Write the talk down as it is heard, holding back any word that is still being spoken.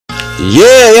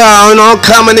Yeah, you know I'm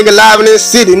coming, nigga, live in this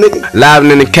city, nigga. Live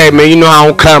in the K, man, you know how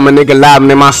I'm coming, nigga, live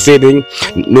in my city.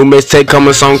 New mixtape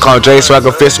coming, song called J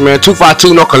Swagger Fish, man.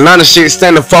 252 North Carolina shit,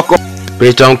 stand the fuck up.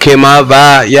 Bitch, don't kill my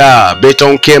vibe, yeah. Bitch,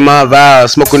 don't kill my vibe.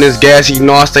 Smoking this gas, you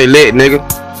know I stay lit, nigga.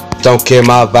 Don't kill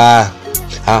my vibe.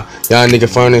 Young nigga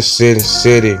from the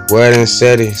city. Where it ain't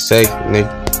city, safe, nigga.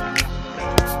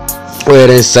 Where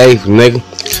it ain't safe, nigga.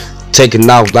 Taking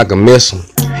off like a missile.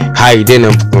 How you did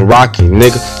fucking rocky,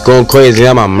 nigga. Going crazy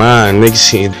on my mind, nigga.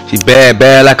 She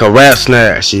bad like a rap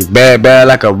snare. She bad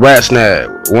like a rap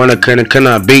snare. Wanna couldn't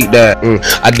beat that.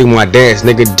 I do my dance,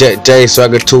 nigga. J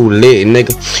Swagger too lit,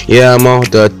 nigga. Yeah, I'm on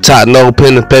the top, no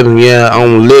pen and paper. Yeah,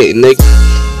 I'm lit, nigga.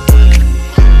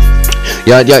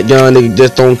 Young nigga,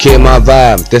 just don't kill my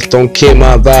vibe. Just don't kill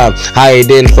my vibe. How you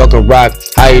didn't fucking rock?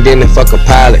 How you didn't fucking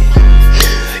pilot?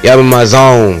 Y'all in my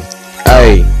zone.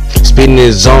 Ayy, speeding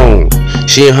this zone.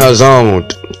 She in her zone.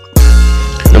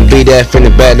 And beat that from the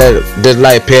back, that just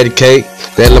like patty cake.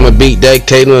 That let me beat that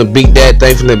cake, let me beat that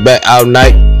thing from the back all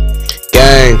night.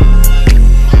 Gang.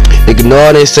 Nigga know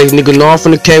it ain't safe, nigga know I'm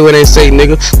from the K where it ain't safe,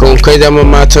 nigga. Going crazy, I'm on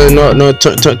my turn up, no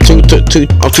turn I'm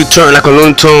too turn like a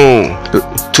Looney Tune.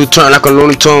 Too turn like a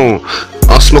Looney Tune.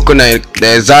 I'm smoking that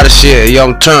exotic shit, yo,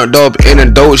 I'm turned up in the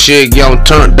dope shit, yo, I'm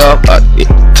turned up,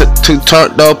 too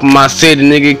turned up in my city,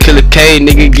 nigga, Killer K,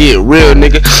 nigga, get real,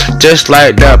 nigga, just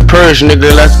like that Purge,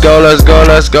 nigga, let's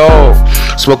go,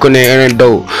 smoking that in the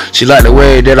dope, she like the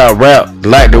way that I rap,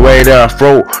 like the way that I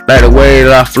float, like the way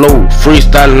that I flow,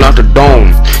 freestyling off the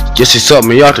dome, just she suck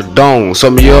me off the dome,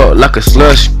 suck me up like a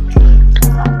slush,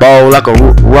 ball like a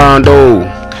rondo,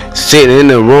 sitting in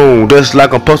the room, just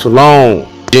like a Post Malone.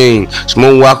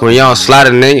 Smooth walking, y'all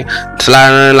sliding, nigga.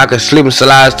 Sliding like a sleeping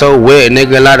slide, so wet,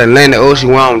 nigga. Like the Atlantic Ocean,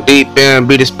 where I'm deep in.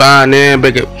 Beat the spine in,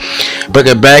 break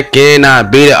it back in. I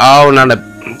beat it all night,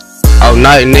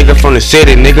 nigga. From the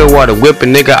city, nigga. Water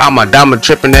whipping, nigga. I'm a diamond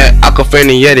tripping that.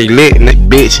 Aquafina, yeah, they lit, nigga.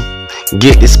 Bitch,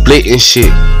 get the split and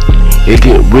shit. It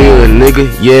get real,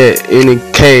 nigga. Yeah, in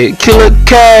the K. Killer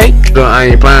K. I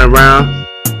ain't playing around.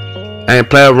 I ain't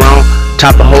playing around.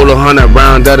 Top a hole 100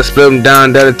 round, that'll split him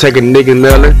down, that'll take a nigga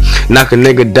melon. Knock a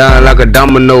nigga down like a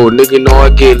domino. Nigga know I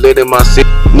get lit in my city.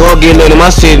 Know I get lit in my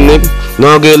city, nigga. Know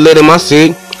I get lit in my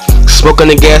city. Smoking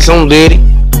the gas on Liddy.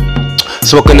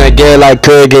 Smoking that gas like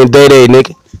Craig and Day,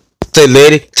 nigga. Say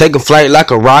lady, taking flight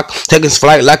like a rock, taking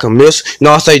flight like a miss.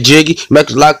 Know I say jiggy, make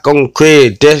it like on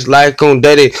Craig, that's like on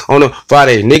Daddy on a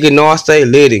Friday. Nigga know I say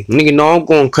lady, nigga know I'm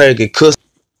going crazy, cuss.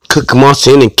 Cook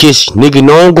monster in and kiss you. Nigga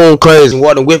know I'm going crazy.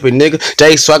 Water whipping, nigga.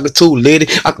 J Swagger too litty.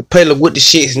 I can play with the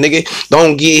shits, nigga.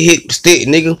 Don't get hit with stick,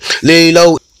 nigga. Lay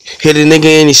low. Hit a nigga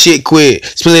in his shit quick.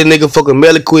 Split a nigga fucking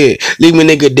melon quick. Leave me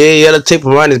nigga dead. Yellow tape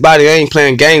around his body. I ain't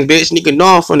playing games, bitch. Nigga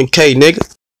know I'm from the K, nigga.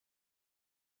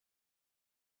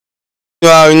 You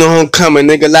already know I'm coming,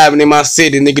 nigga. Live in my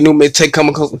city, nigga. New mixtape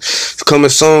coming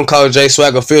soon called J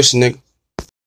Swagger Fish, nigga.